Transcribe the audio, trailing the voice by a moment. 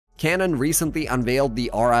Canon recently unveiled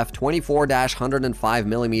the RF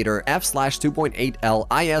 24-105mm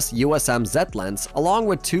f/2.8L IS USM Z lens along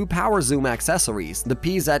with two power zoom accessories, the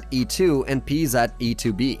PZ-E2 and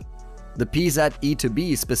PZ-E2B. The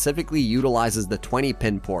PZ-E2B specifically utilizes the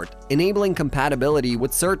 20-pin port, enabling compatibility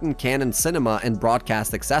with certain Canon cinema and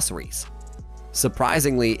broadcast accessories.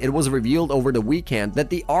 Surprisingly, it was revealed over the weekend that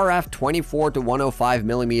the RF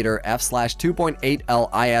 24-105mm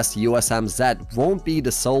f/2.8L IS USM Z won't be the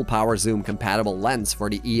sole power zoom compatible lens for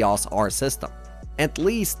the EOS R system. At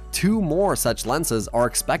least two more such lenses are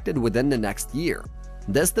expected within the next year.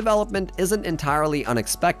 This development isn't entirely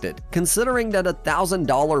unexpected, considering that a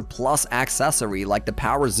 $1,000 plus accessory like the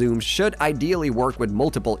power zoom should ideally work with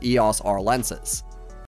multiple EOS R lenses.